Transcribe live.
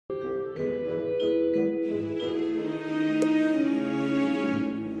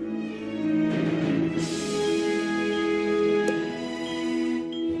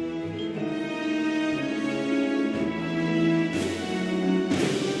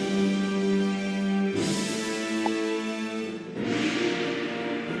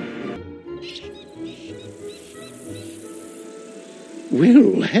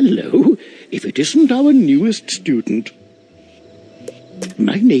Well, hello, if it isn't our newest student.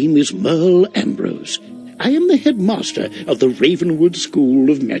 My name is Merle Ambrose. I am the headmaster of the Ravenwood School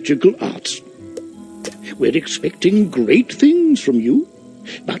of Magical Arts. We're expecting great things from you,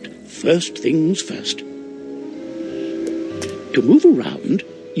 but first things first. To move around,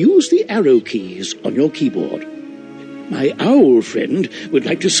 use the arrow keys on your keyboard. My owl friend would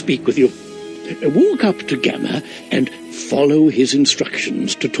like to speak with you. Walk up to Gamma and follow his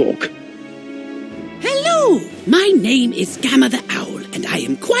instructions to talk. Hello! My name is Gamma the Owl, and I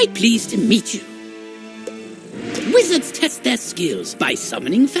am quite pleased to meet you. Wizards test their skills by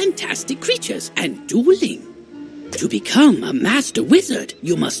summoning fantastic creatures and dueling. To become a master wizard,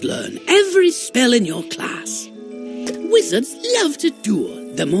 you must learn every spell in your class. Wizards love to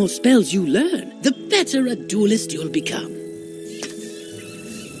duel. The more spells you learn, the better a duelist you'll become.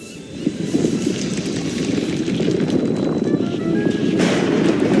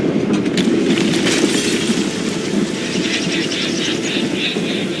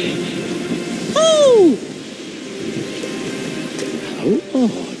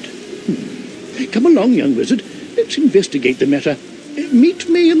 Come along, young wizard. Let's investigate the matter. Meet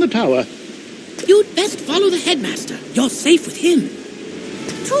me in the tower. You'd best follow the headmaster. You're safe with him.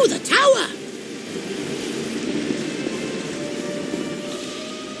 To the tower!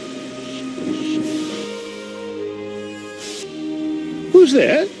 Who's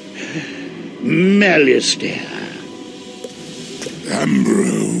there? Malistaire.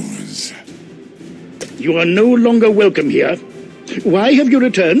 Ambrose. You are no longer welcome here. Why have you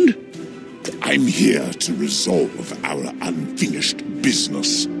returned? I'm here to resolve our unfinished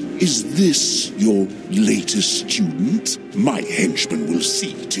business. Is this your latest student? My henchman will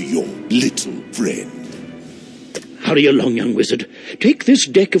see to your little friend. Hurry along, young wizard. Take this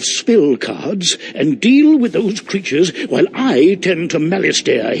deck of spell cards and deal with those creatures while I tend to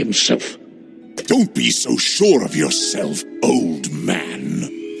Malistaire himself. Don't be so sure of yourself, old man.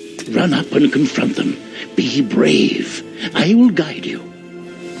 Run up and confront them. Be brave. I will guide you.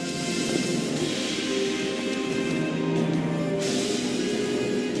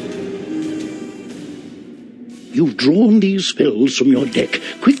 You've drawn these spells from your deck.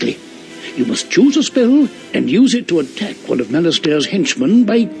 Quickly. You must choose a spell and use it to attack one of Malistaire's henchmen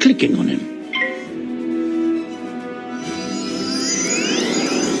by clicking on him.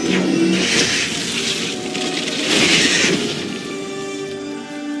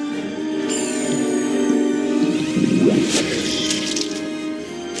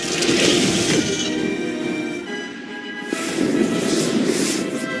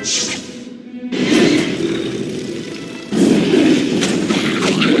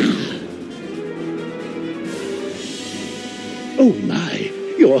 Oh my,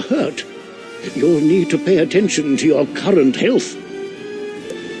 you're hurt. You'll need to pay attention to your current health.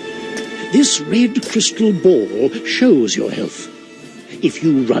 This red crystal ball shows your health. If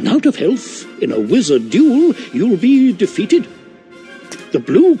you run out of health in a wizard duel, you'll be defeated. The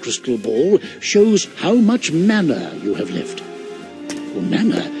blue crystal ball shows how much mana you have left. Well,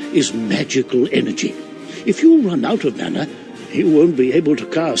 mana is magical energy. If you run out of mana, you won't be able to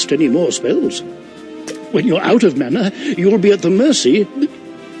cast any more spells. When you're out of mana, you'll be at the mercy...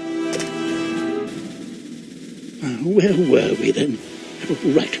 Where were we then?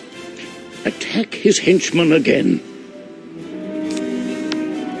 Right. Attack his henchman again.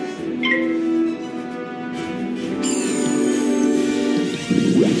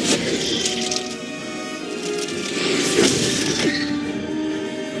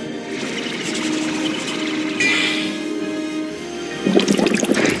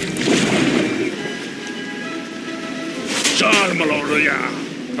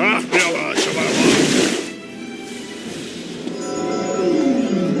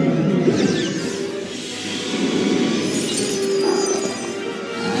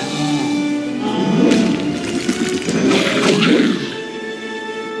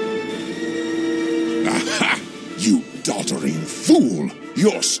 You doddering fool!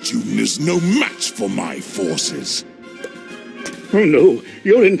 Your student is no match for my forces. Oh no,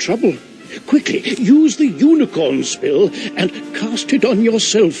 you're in trouble. Quickly, use the unicorn spell and cast it on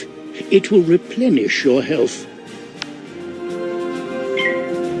yourself. It will replenish your health.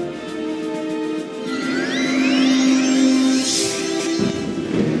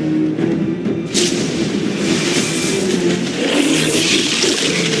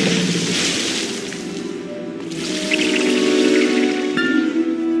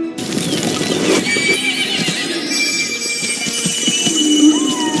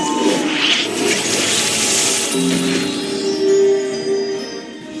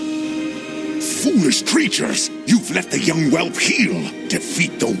 Foolish creatures! You've Let the young whelp heal.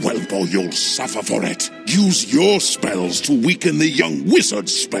 Defeat the whelp or you'll suffer for it. Use your spells to weaken the young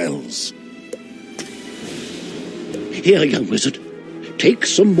wizard's spells. Here, young wizard, take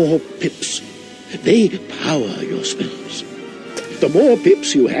some more pips. They power your spells. The more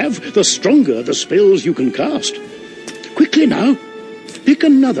pips you have, the stronger the spells you can cast. Quickly now, pick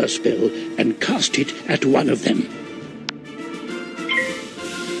another spell and cast it at one of them.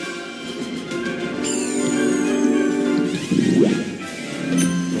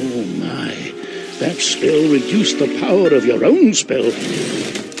 Oh my, that spell reduced the power of your own spell.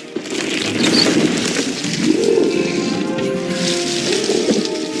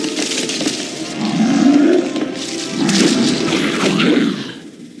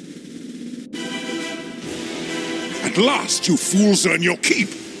 At last, you fools earn your keep.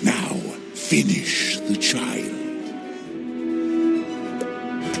 Now, finish the child.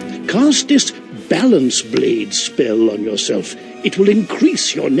 Cast this Balance Blade spell on yourself. It will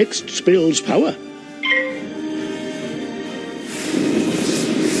increase your next spell's power.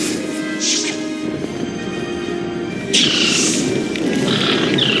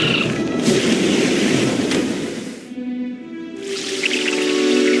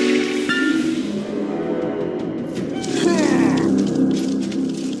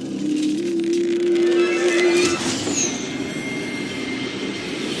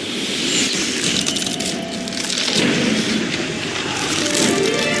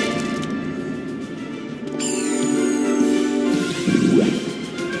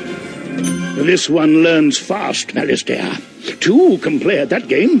 This one learns fast, Malistare. 2 can play at that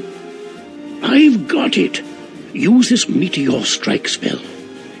game. I've got it. Use this Meteor Strike spell.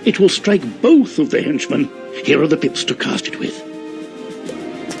 It will strike both of the henchmen. Here are the pips to cast it with.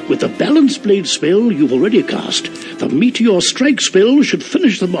 With the Balance Blade spell you've already cast, the Meteor Strike spell should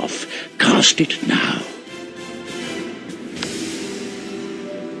finish them off. Cast it now.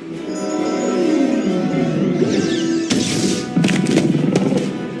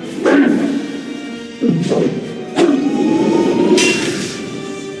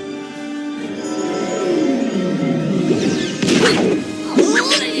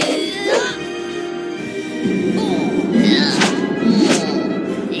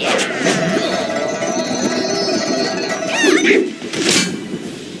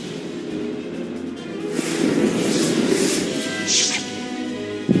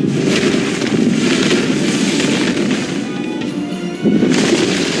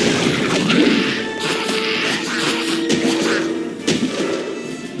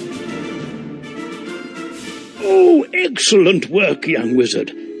 Excellent work, young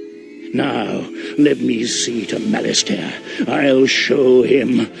wizard. Now, let me see to Malistare. I'll show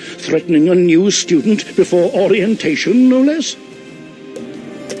him. Threatening a new student before orientation, no less.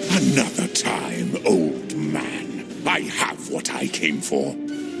 Another time, old man. I have what I came for.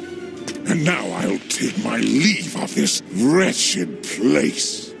 And now I'll take my leave of this wretched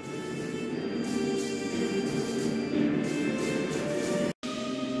place.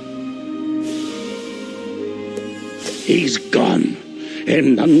 He's gone,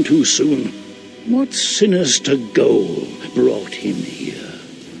 and none too soon. What sinister goal brought him here?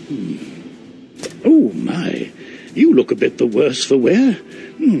 Oh, my. You look a bit the worse for wear.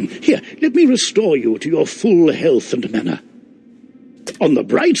 Here, let me restore you to your full health and manner. On the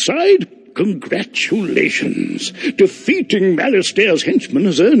bright side, congratulations. Defeating Malistare's henchmen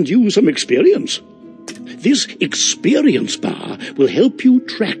has earned you some experience. This experience bar will help you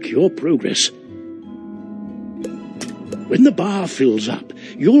track your progress. When the bar fills up,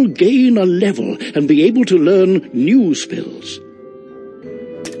 you'll gain a level and be able to learn new spells.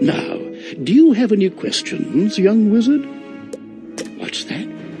 Now, do you have any questions, young wizard? What's that?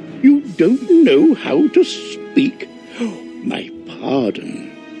 You don't know how to speak? Oh, my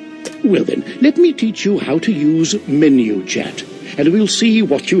pardon. Well then, let me teach you how to use menu chat, and we'll see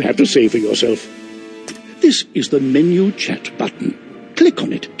what you have to say for yourself. This is the menu chat button. Click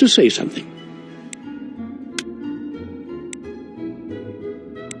on it to say something.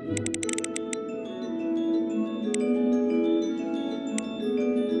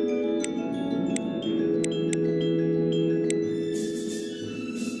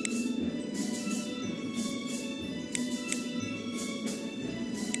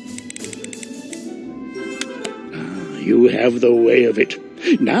 You have the way of it.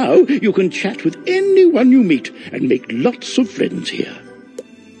 Now you can chat with anyone you meet and make lots of friends here.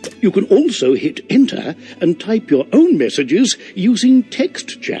 You can also hit enter and type your own messages using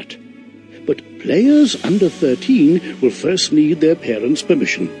text chat. But players under 13 will first need their parents'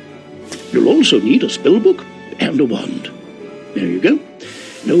 permission. You'll also need a spellbook and a wand. There you go.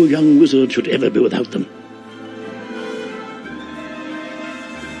 No young wizard should ever be without them.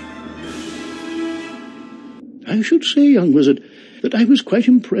 I should say, young wizard, that I was quite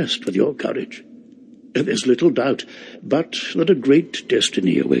impressed with your courage. There's little doubt, but that a great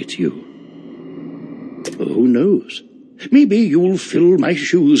destiny awaits you. Who knows? Maybe you'll fill my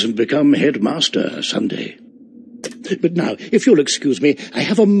shoes and become headmaster someday. But now, if you'll excuse me, I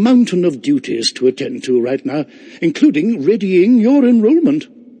have a mountain of duties to attend to right now, including readying your enrollment.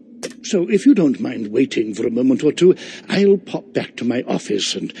 So if you don't mind waiting for a moment or two, I'll pop back to my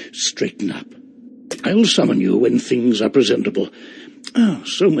office and straighten up. I'll summon you when things are presentable.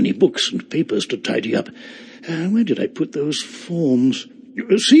 So many books and papers to tidy up. Where did I put those forms?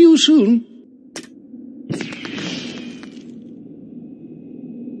 See you soon.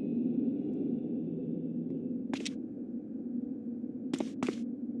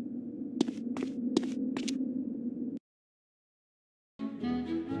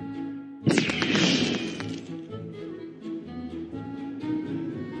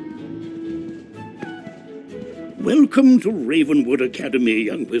 Welcome to Ravenwood Academy,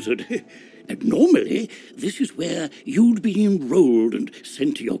 young wizard. And normally, this is where you'd be enrolled and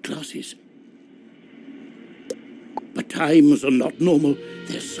sent to your classes. But times are not normal.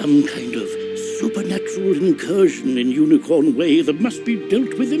 There's some kind of supernatural incursion in Unicorn Way that must be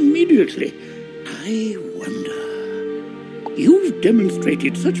dealt with immediately. I wonder. You've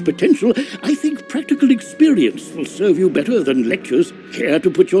demonstrated such potential, I think practical experience will serve you better than lectures. Care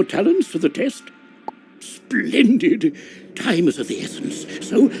to put your talents to the test? Splendid! Time is of the essence,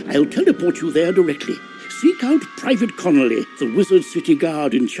 so I'll teleport you there directly. Seek out Private Connolly, the wizard city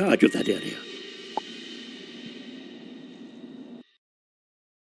guard in charge of that area.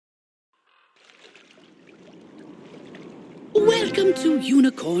 Welcome to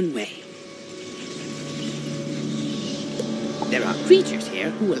Unicorn Way. There are creatures here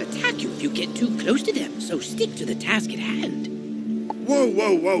who will attack you if you get too close to them, so stick to the task at hand. Whoa,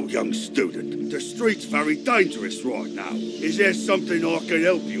 whoa, whoa, young student. The street's very dangerous right now. Is there something I can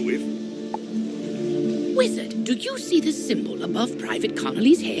help you with? Wizard, do you see the symbol above Private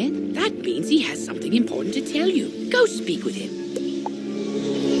Connolly's head? That means he has something important to tell you. Go speak with him.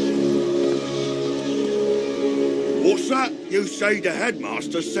 What's that? You say the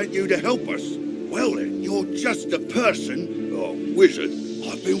headmaster sent you to help us? Well then, you're just the person, or wizard,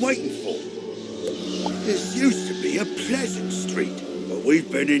 I've been waiting for. This used to be a pleasant street, but we've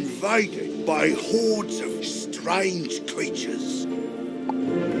been invaded by hordes of strange creatures.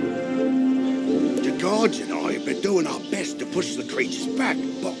 The guards and I have been doing our best to push the creatures back,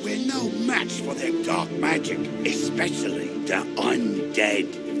 but we're no match for their dark magic, especially the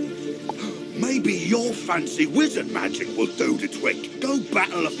undead. Maybe your fancy wizard magic will do the trick. Go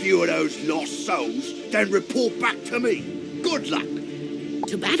battle a few of those lost souls, then report back to me. Good luck.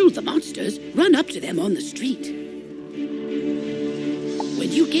 To battle the monsters, run up to them on the street.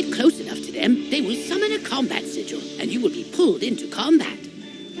 When you get close enough to them, they will summon a combat sigil, and you will be pulled into combat.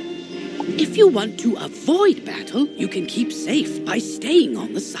 If you want to avoid battle, you can keep safe by staying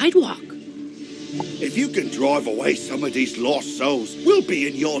on the sidewalk. If you can drive away some of these lost souls, we'll be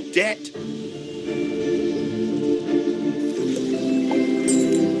in your debt.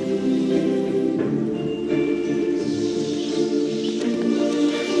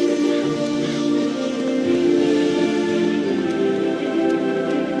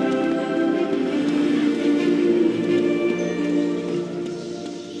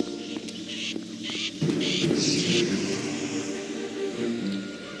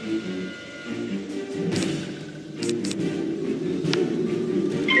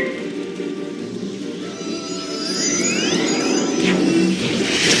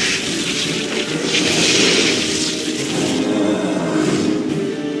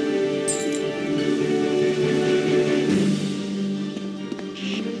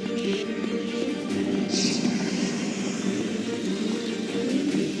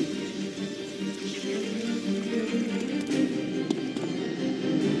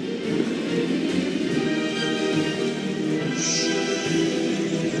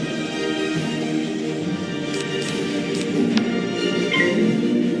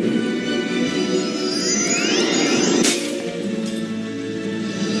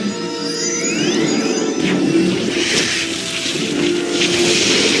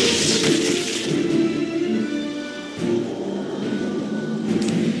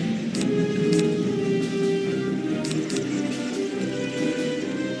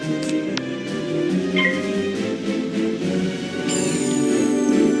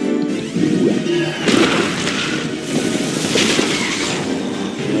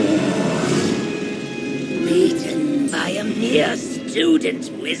 Student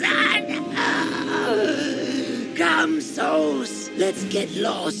wizard! Come, souls, let's get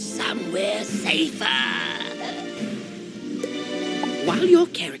lost somewhere safer. While your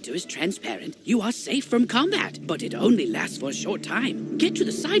character is transparent, you are safe from combat, but it only lasts for a short time. Get to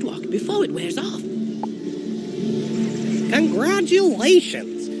the sidewalk before it wears off.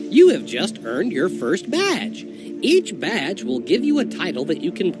 Congratulations! You have just earned your first badge. Each badge will give you a title that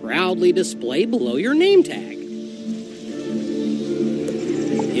you can proudly display below your name tag.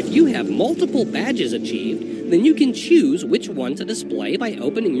 If you have multiple badges achieved, then you can choose which one to display by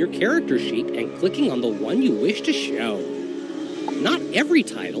opening your character sheet and clicking on the one you wish to show. Not every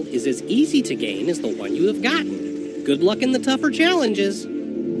title is as easy to gain as the one you have gotten. Good luck in the tougher challenges.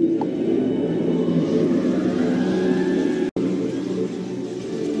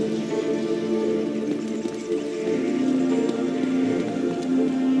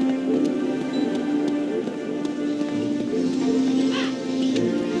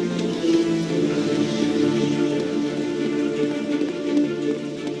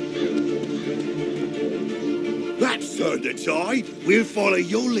 Turn the tide, we'll follow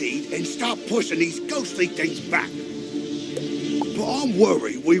your lead and start pushing these ghostly things back. But I'm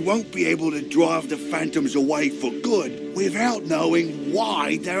worried we won't be able to drive the phantoms away for good without knowing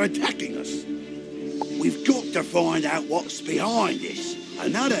why they're attacking us. We've got to find out what's behind this.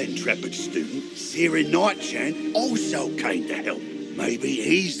 Another intrepid student, Sirin Nightchan, also came to help. Maybe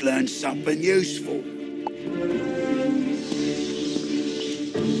he's learned something useful.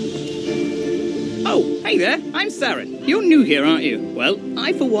 Oh, hey there, I'm Saren. You're new here, aren't you? Well,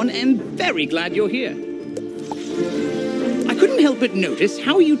 I for one am very glad you're here. I couldn't help but notice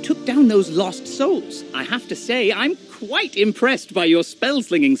how you took down those lost souls. I have to say, I'm quite impressed by your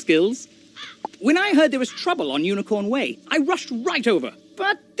spell-slinging skills. When I heard there was trouble on Unicorn Way, I rushed right over.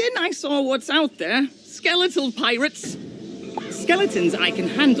 But then I saw what's out there. Skeletal pirates. Skeletons I can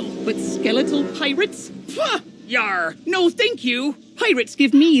handle, but skeletal pirates? Pah! Yar! No, thank you. Pirates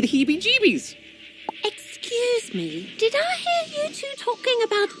give me the heebie-jeebies. Excuse me, did I hear you two talking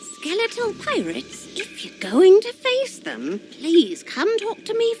about skeletal pirates? If you're going to face them, please come talk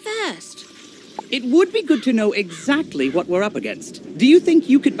to me first. It would be good to know exactly what we're up against. Do you think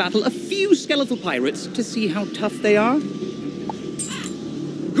you could battle a few skeletal pirates to see how tough they are?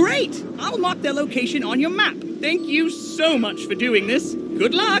 Great! I'll mark their location on your map. Thank you so much for doing this.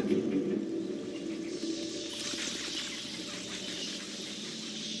 Good luck!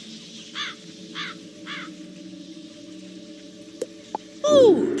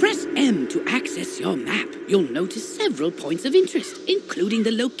 Oh, press M to access your map. You'll notice several points of interest, including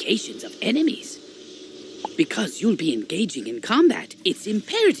the locations of enemies. Because you'll be engaging in combat, it's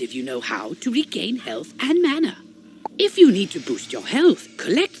imperative you know how to regain health and mana. If you need to boost your health,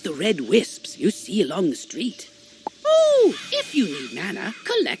 collect the red wisps you see along the street. Oh, if you need mana,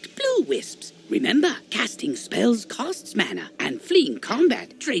 collect blue wisps. Remember, casting spells costs mana, and fleeing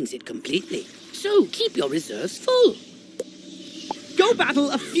combat drains it completely. So keep your reserves full. Go battle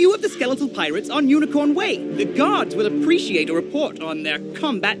a few of the skeletal pirates on Unicorn Way. The guards will appreciate a report on their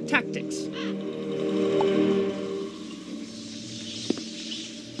combat tactics.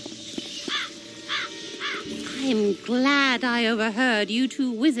 I'm glad I overheard you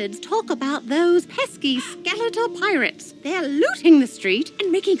two wizards talk about those pesky skeletal pirates. They're looting the street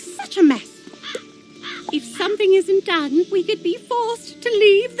and making such a mess. If something isn't done, we could be forced to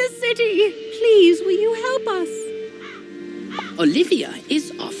leave the city. Please, will you help us? Olivia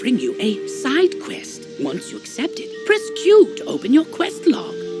is offering you a side quest. Once you accept it, press Q to open your quest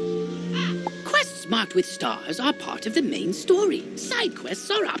log. Quests marked with stars are part of the main story. Side quests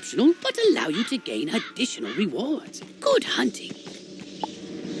are optional, but allow you to gain additional rewards. Good hunting.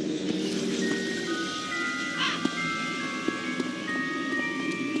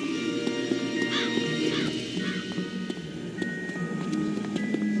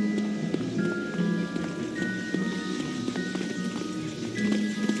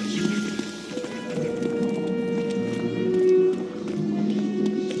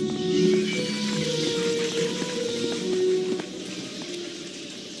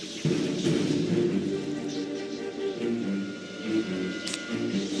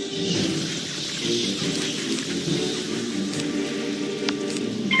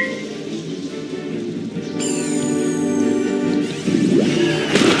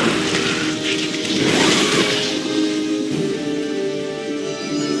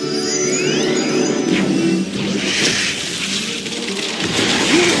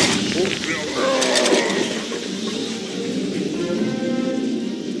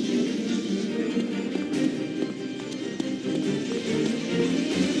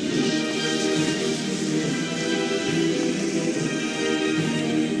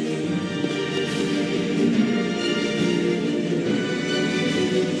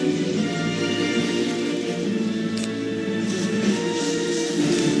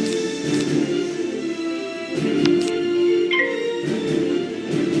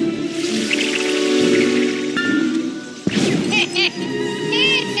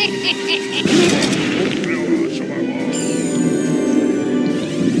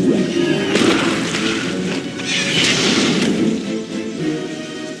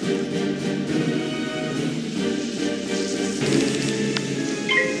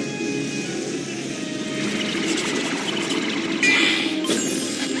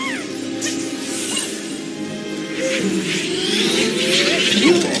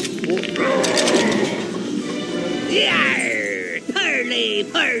 Yarr! Parley,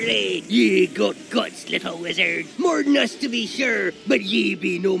 parley! Ye got guts, little wizard. More than us, to be sure, but ye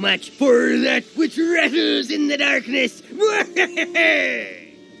be no match for that which rattles in the darkness.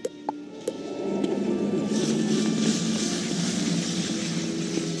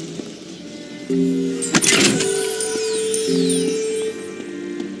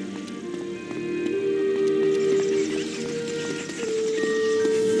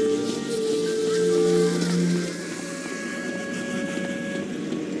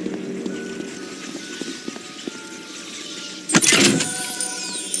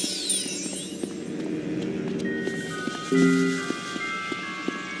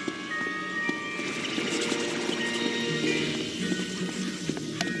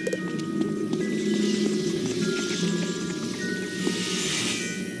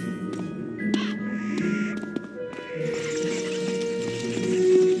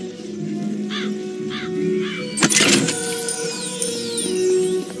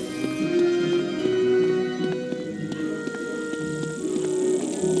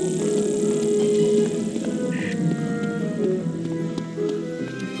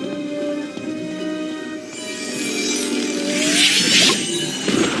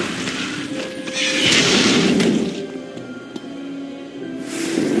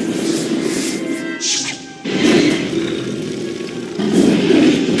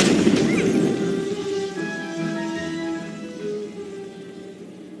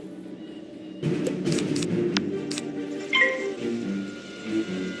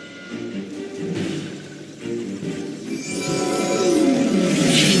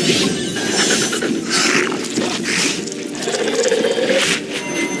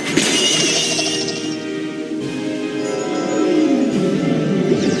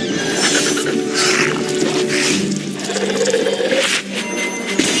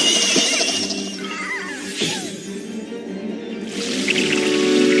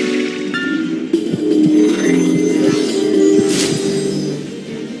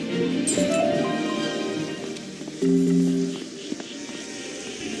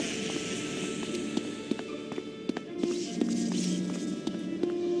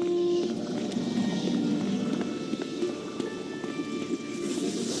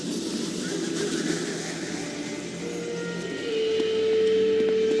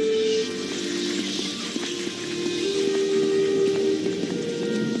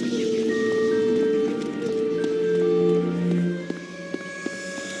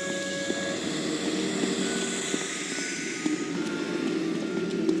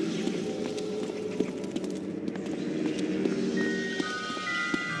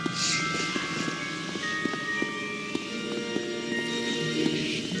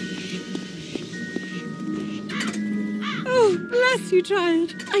 Bless you,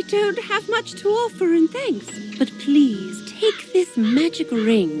 child. I don't have much to offer in thanks. But please, take this magic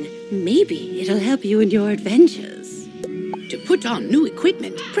ring. Maybe it'll help you in your adventures. To put on new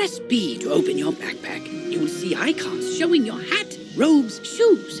equipment, press B to open your backpack. You'll see icons showing your hat, robes,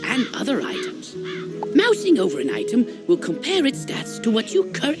 shoes, and other items. Mousing over an item will compare its stats to what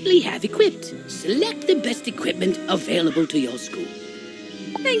you currently have equipped. Select the best equipment available to your school.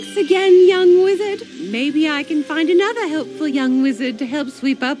 Thanks again, young wizard. Maybe I can find another helpful young wizard to help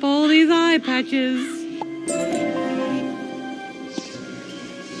sweep up all these eye patches.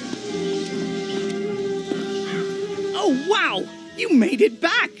 Oh, wow! You made it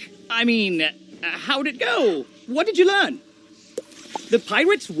back! I mean, how'd it go? What did you learn? The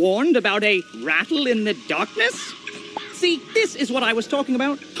pirates warned about a rattle in the darkness? See, this is what I was talking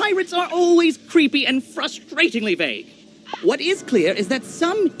about. Pirates are always creepy and frustratingly vague. What is clear is that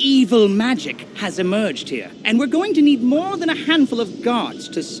some evil magic has emerged here, and we're going to need more than a handful of guards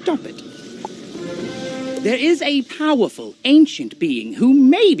to stop it. There is a powerful, ancient being who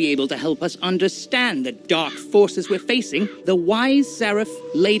may be able to help us understand the dark forces we're facing, the wise seraph,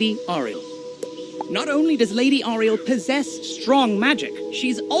 Lady Ariel. Not only does Lady Ariel possess strong magic,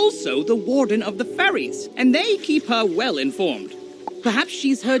 she's also the warden of the ferries, and they keep her well informed. Perhaps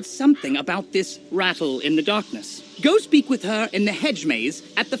she's heard something about this rattle in the darkness. Go speak with her in the hedge maze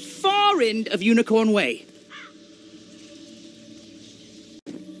at the far end of Unicorn Way.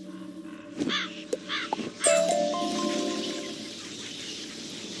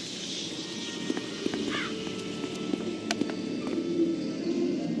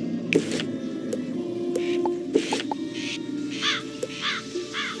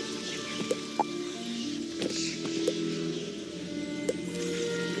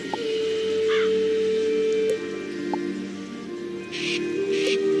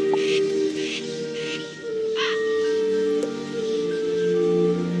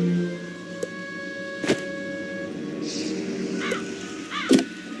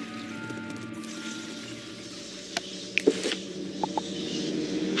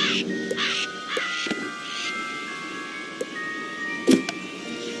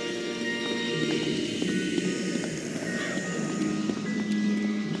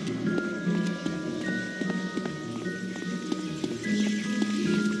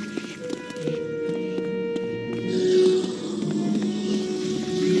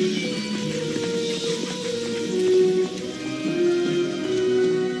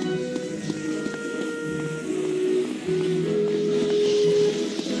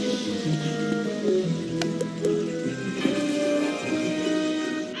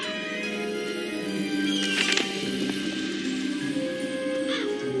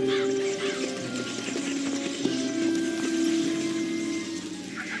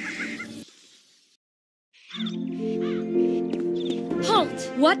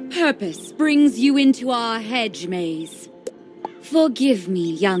 What purpose brings you into our hedge maze? Forgive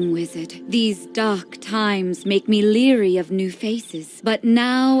me, young wizard. These dark times make me leery of new faces. But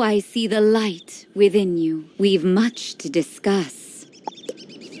now I see the light within you. We've much to discuss.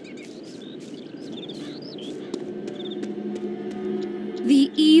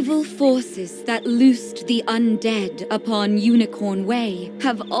 The evil forces that loosed the undead upon Unicorn Way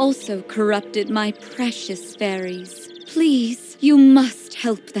have also corrupted my precious fairies. Please, you must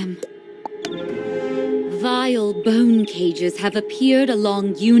help them. Vile bone cages have appeared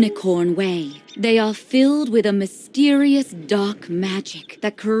along Unicorn Way. They are filled with a mysterious dark magic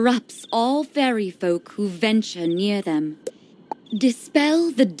that corrupts all fairy folk who venture near them.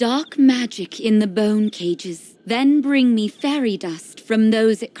 Dispel the dark magic in the bone cages, then bring me fairy dust from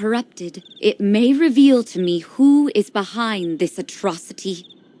those it corrupted. It may reveal to me who is behind this atrocity.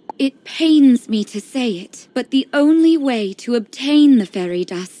 It pains me to say it, but the only way to obtain the fairy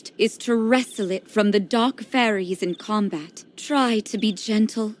dust is to wrestle it from the dark fairies in combat. Try to be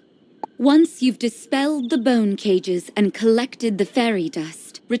gentle. Once you've dispelled the bone cages and collected the fairy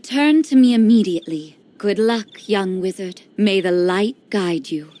dust, return to me immediately. Good luck, young wizard. May the light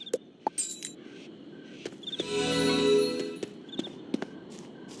guide you.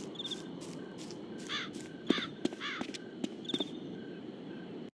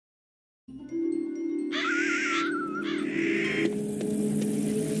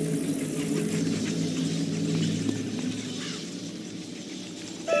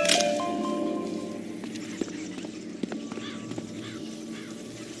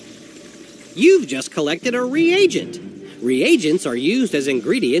 You've just collected a reagent. Reagents are used as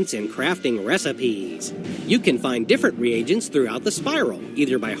ingredients in crafting recipes. You can find different reagents throughout the spiral,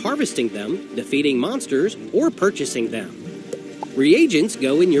 either by harvesting them, defeating monsters, or purchasing them. Reagents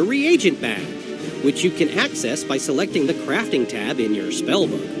go in your reagent bag, which you can access by selecting the crafting tab in your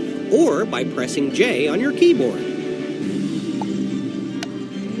spellbook, or by pressing J on your keyboard.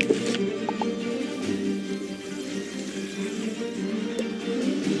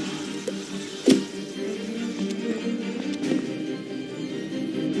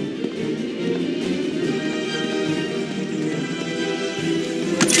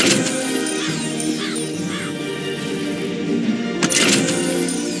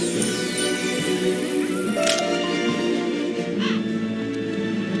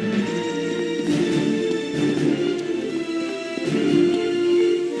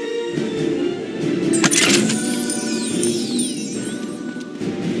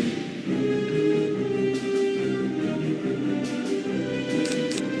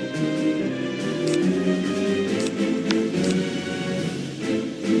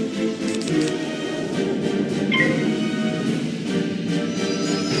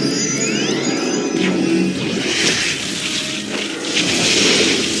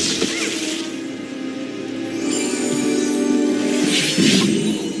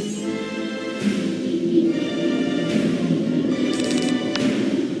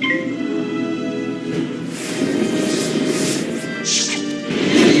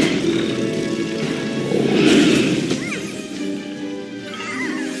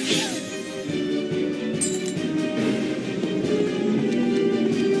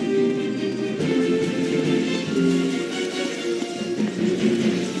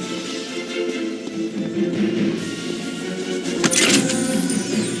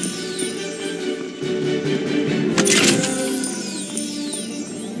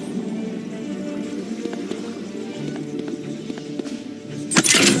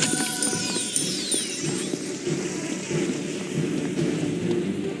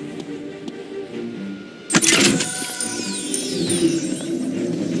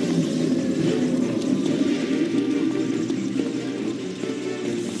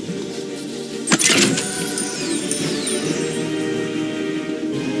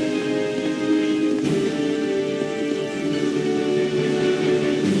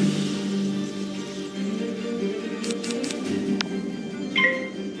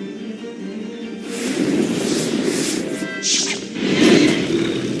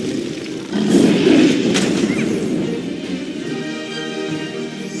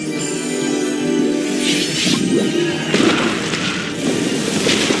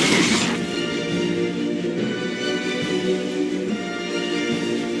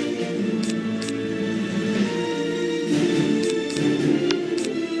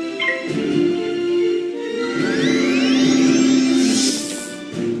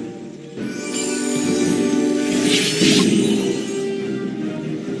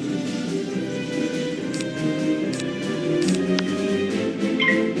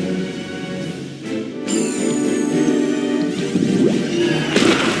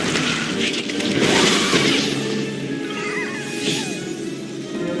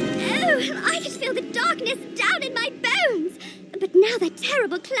 that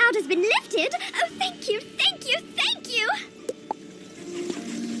terrible cloud has been lifted. Oh, thank you, thank you, thank you.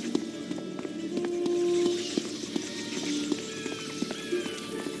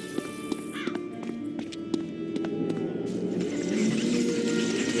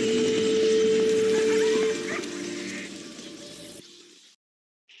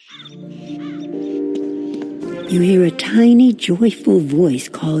 You hear a tiny, joyful voice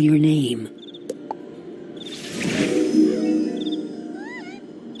call your name.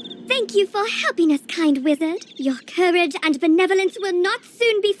 Thank you for helping us, kind wizard. Your courage and benevolence will not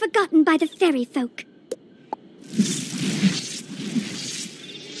soon be forgotten by the fairy folk.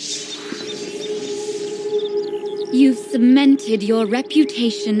 You've cemented your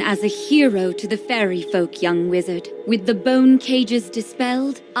reputation as a hero to the fairy folk, young wizard. With the bone cages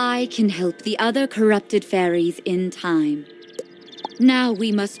dispelled, I can help the other corrupted fairies in time. Now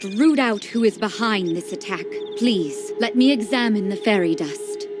we must root out who is behind this attack. Please, let me examine the fairy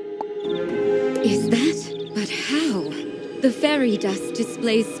dust. Is that? But how? The fairy dust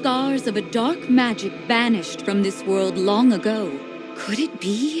displays scars of a dark magic banished from this world long ago. Could it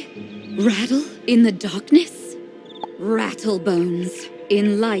be Rattle in the darkness? Rattlebones.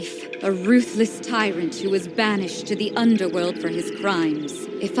 In life, a ruthless tyrant who was banished to the underworld for his crimes.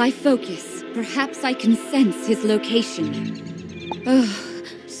 If I focus, perhaps I can sense his location. Oh,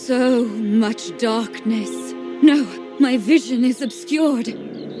 so much darkness. No, my vision is obscured.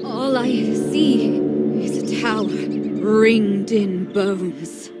 All I see is a tower ringed in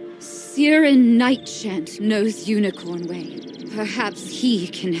bones. Siren Nightchant knows Unicorn Way. Perhaps he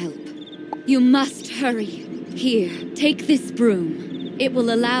can help. You must hurry. Here, take this broom. It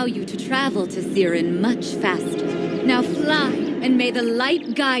will allow you to travel to Siren much faster. Now fly, and may the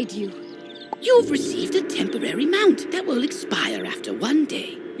light guide you. You've received a temporary mount that will expire after 1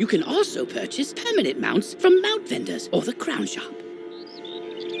 day. You can also purchase permanent mounts from mount vendors or the crown shop.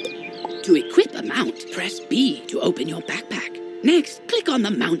 To equip a mount, press B to open your backpack. Next, click on the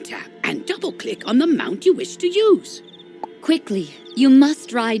Mount tab and double-click on the mount you wish to use. Quickly, you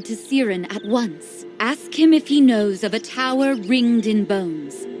must ride to Siren at once. Ask him if he knows of a tower ringed in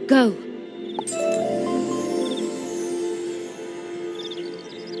bones. Go.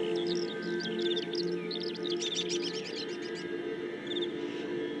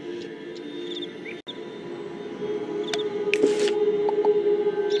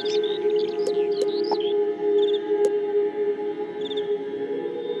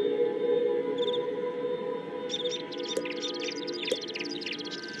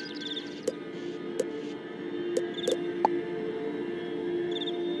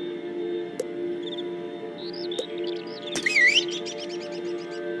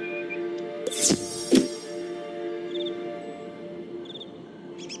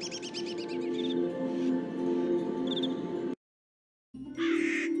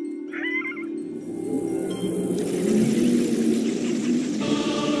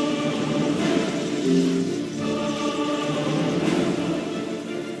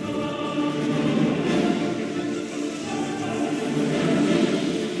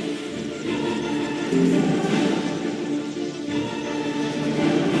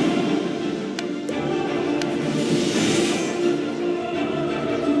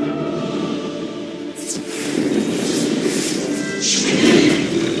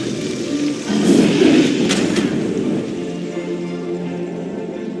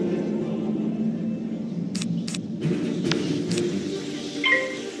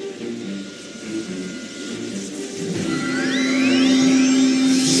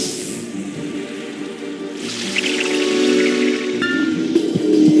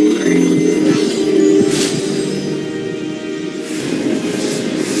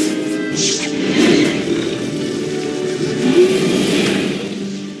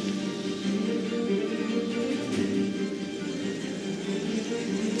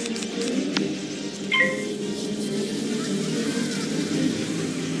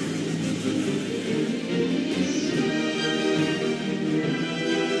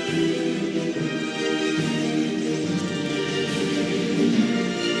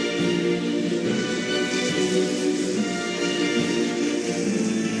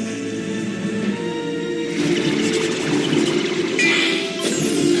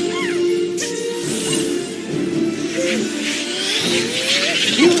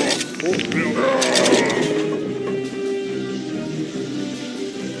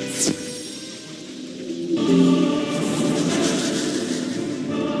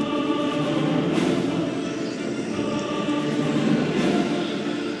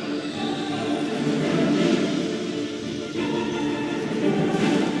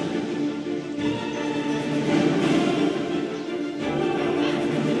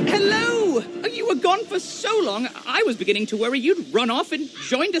 gone for so long, I was beginning to worry you'd run off and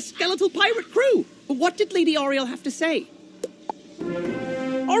joined a skeletal pirate crew. What did Lady Oriel have to say?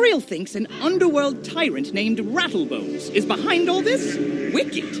 Oriel thinks an underworld tyrant named Rattlebones is behind all this?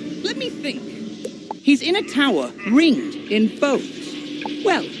 Wicked. Let me think. He's in a tower, ringed in bones.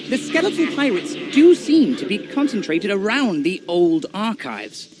 Well, the skeletal pirates do seem to be concentrated around the old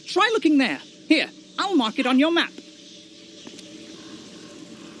archives. Try looking there. Here, I'll mark it on your map.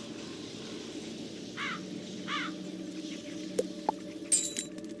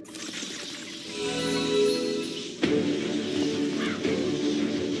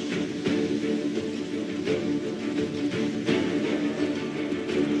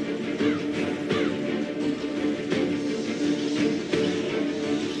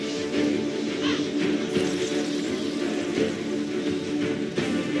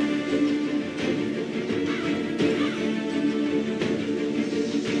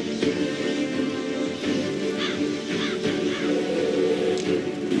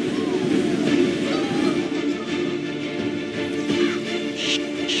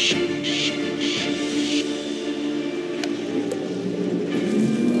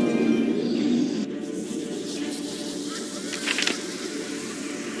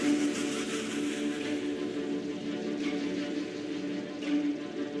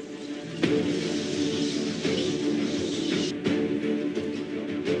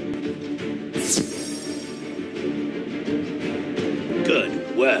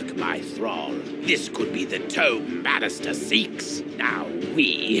 Work, my thrall. This could be the tome Bannister seeks. Now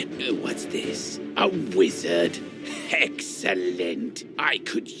what's this? A wizard? Excellent. I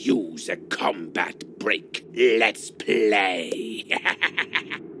could use a combat break. Let's play.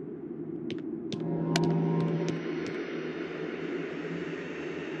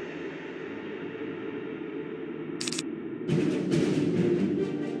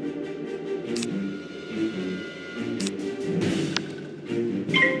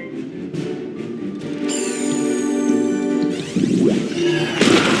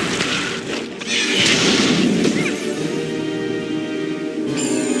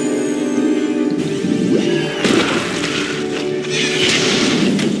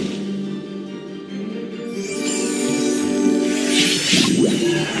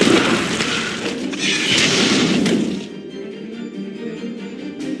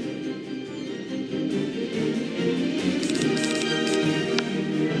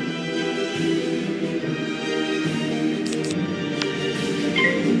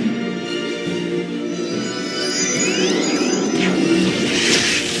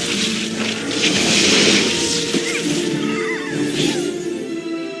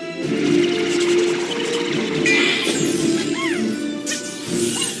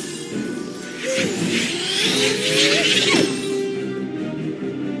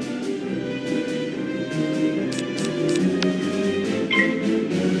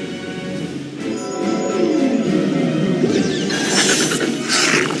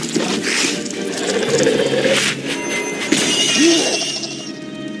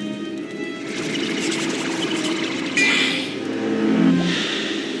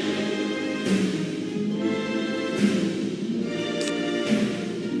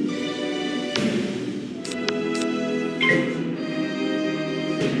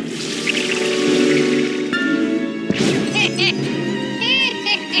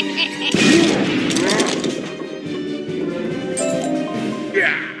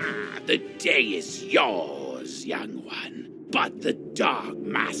 But the Dark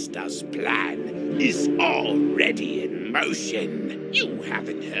Master's plan is already in motion. You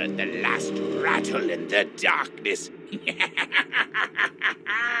haven't heard the last rattle in the darkness.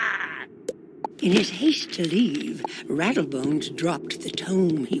 In his haste to leave, Rattlebones dropped the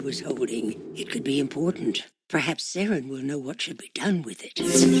tome he was holding. It could be important. Perhaps Saren will know what should be done with it.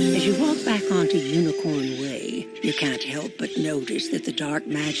 As you walk back onto Unicorn Way, you can't help but notice that the dark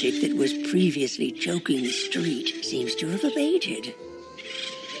magic that was previously choking the street seems to have abated.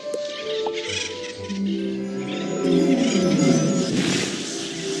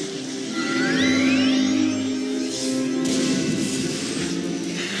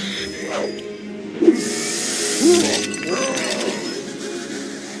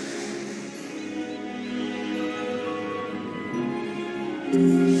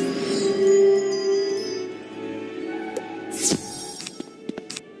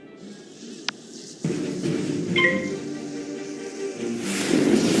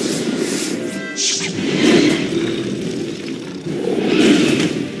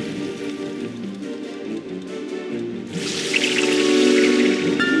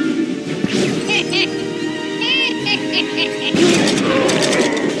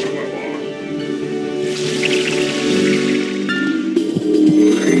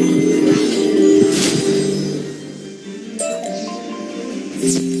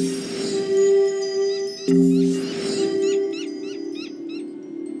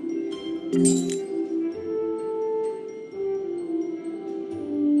 You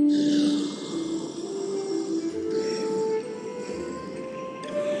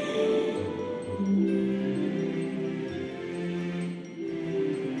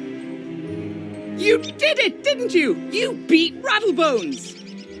did it, didn't you? You beat Rattlebones!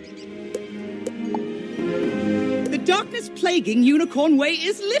 The darkness plaguing Unicorn Way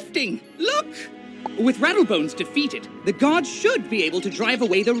is lifting. Look! With Rattlebones defeated, the gods should be able to drive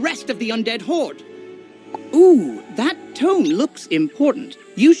away the rest of the undead horde. Ooh, that tome looks important.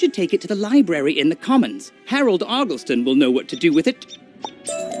 You should take it to the library in the Commons. Harold Argleston will know what to do with it.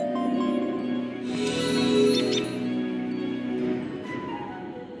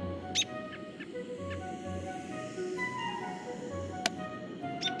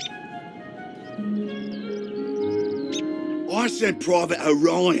 I sent Private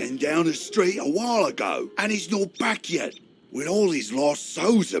Orion down the street a while ago, and he's not back yet. With all these lost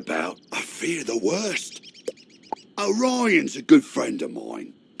souls about, I fear the worst. Orion's a good friend of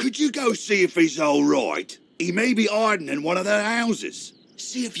mine. Could you go see if he's all right? He may be hiding in one of their houses.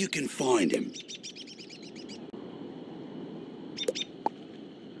 See if you can find him.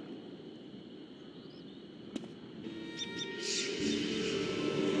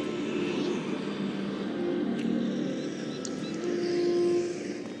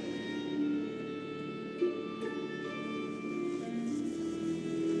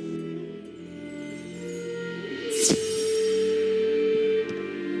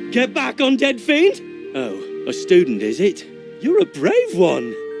 Get back, undead fiend! Oh, a student, is it? You're a brave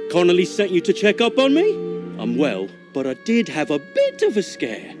one. Connolly sent you to check up on me? I'm well, but I did have a bit of a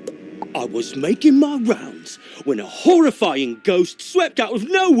scare. I was making my rounds when a horrifying ghost swept out of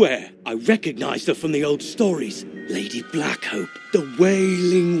nowhere. I recognized her from the old stories. Lady Blackhope, the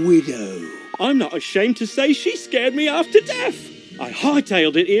Wailing Widow. I'm not ashamed to say she scared me half to death. I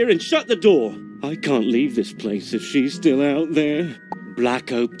hightailed it here and shut the door. I can't leave this place if she's still out there.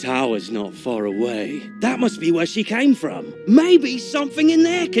 Black Oak Tower's not far away. That must be where she came from. Maybe something in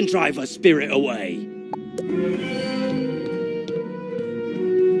there can drive her spirit away.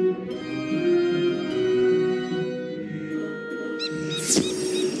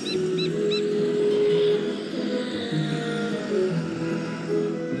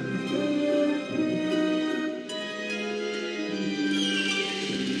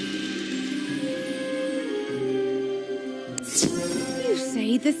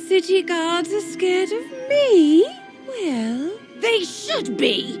 The city guards are scared of me? Well, they should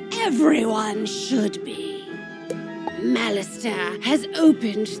be. Everyone should be. Malister has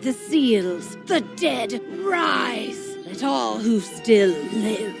opened the seals. The dead rise. Let all who still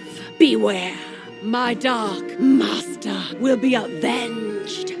live beware. My dark master will be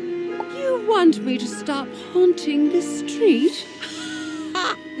avenged. You want me to stop haunting this street?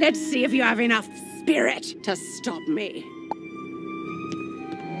 Ha! Let's see if you have enough spirit to stop me.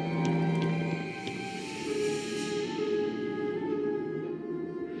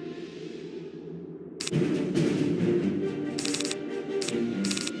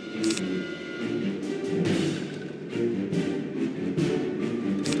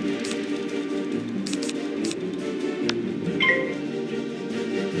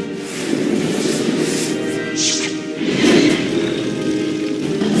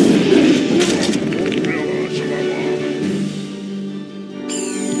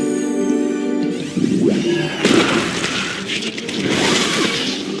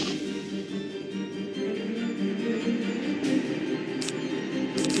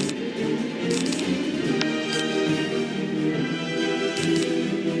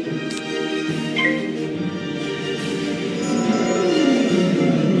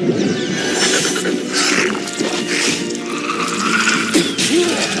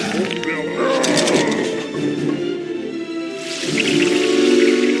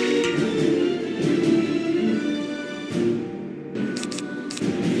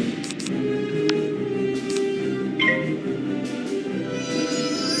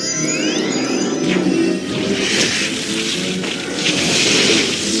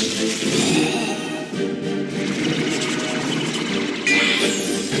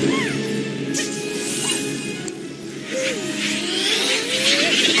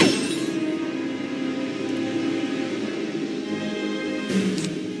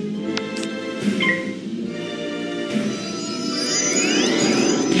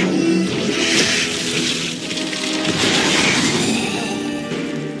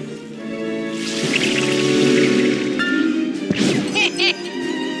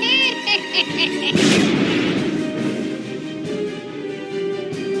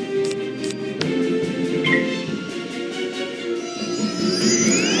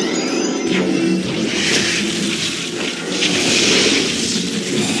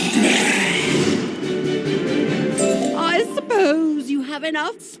 I suppose you have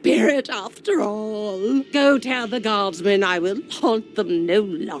enough spirit after all. Go tell the guardsmen I will haunt them no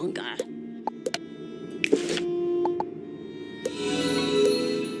longer.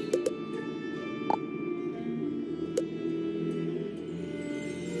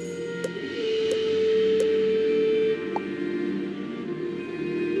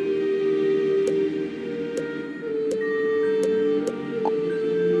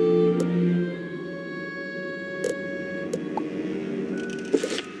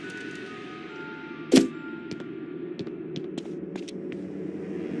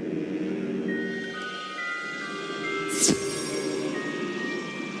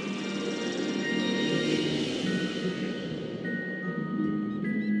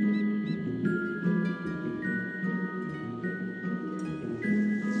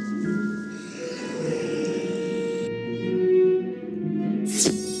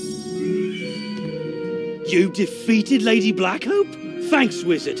 You defeated Lady Blackhope? Thanks,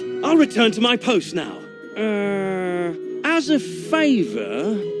 wizard. I'll return to my post now. As a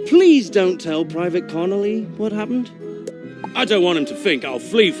favor, please don't tell Private Connolly what happened. I don't want him to think I'll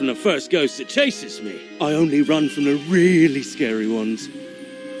flee from the first ghost that chases me. I only run from the really scary ones.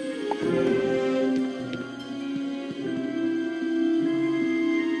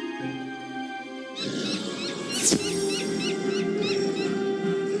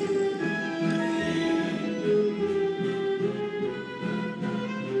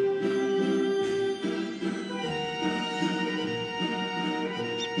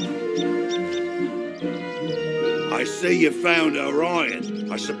 I see you found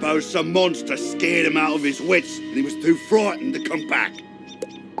Orion. I suppose some monster scared him out of his wits and he was too frightened to come back.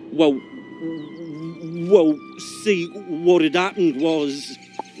 Well, see, what had happened was...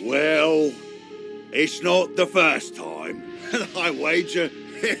 Well, it's not the first time. And I wager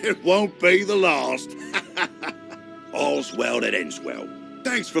it won't be the last. All's well that ends well.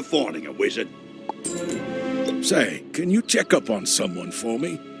 Thanks for finding a wizard. Say, can you check up on someone for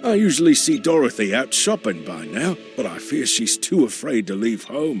me? I usually see Dorothy out shopping by now, but I fear she's too afraid to leave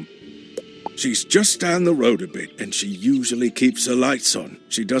home. She's just down the road a bit, and she usually keeps her lights on.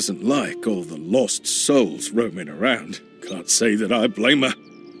 She doesn't like all the lost souls roaming around. Can't say that I blame her.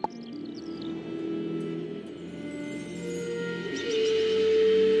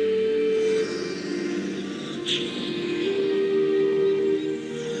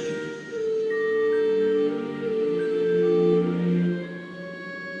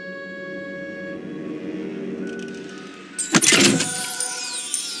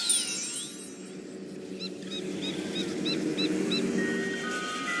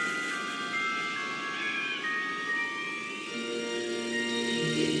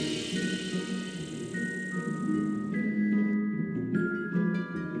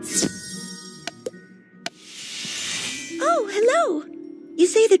 Oh, hello. You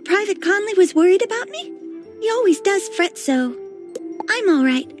say that Private Conley was worried about me? He always does fret so. I'm all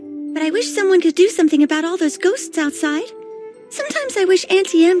right, but I wish someone could do something about all those ghosts outside. Sometimes I wish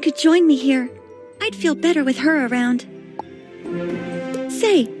Auntie Em could join me here. I'd feel better with her around.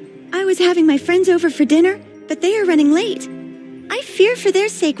 Say, I was having my friends over for dinner, but they are running late. I fear for their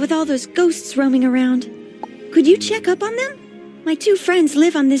sake with all those ghosts roaming around. Could you check up on them? My two friends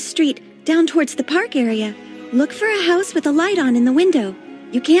live on this street, down towards the park area. Look for a house with a light on in the window.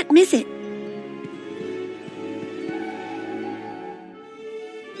 You can't miss it.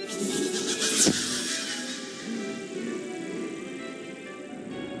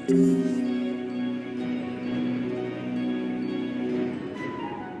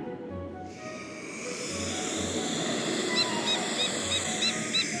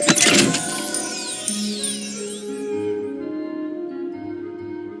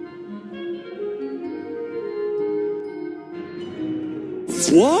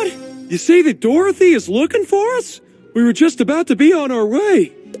 What? You say that Dorothy is looking for us? We were just about to be on our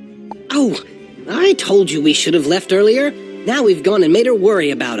way. Oh, I told you we should have left earlier. Now we've gone and made her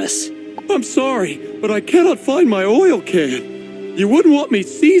worry about us. I'm sorry, but I cannot find my oil can. You wouldn't want me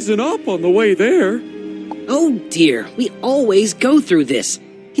seizing up on the way there. Oh dear, we always go through this.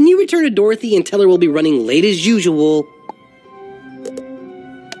 Can you return to Dorothy and tell her we'll be running late as usual?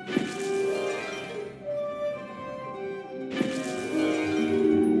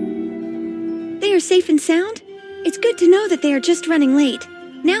 They are safe and sound? It's good to know that they are just running late.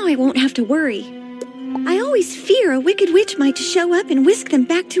 Now I won't have to worry. I always fear a wicked witch might show up and whisk them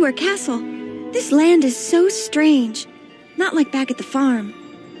back to her castle. This land is so strange. Not like back at the farm.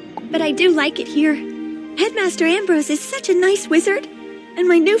 But I do like it here. Headmaster Ambrose is such a nice wizard. And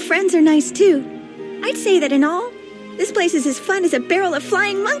my new friends are nice, too. I'd say that in all, this place is as fun as a barrel of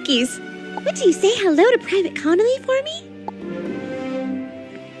flying monkeys. Would you say hello to Private Connolly for me?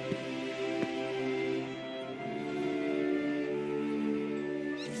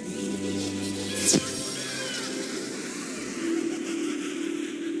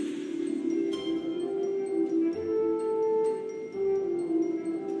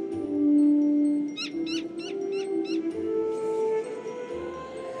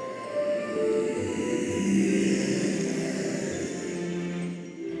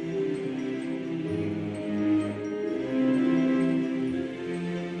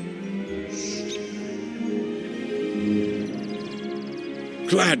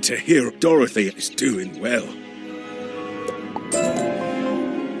 Glad to hear Dorothy is doing well.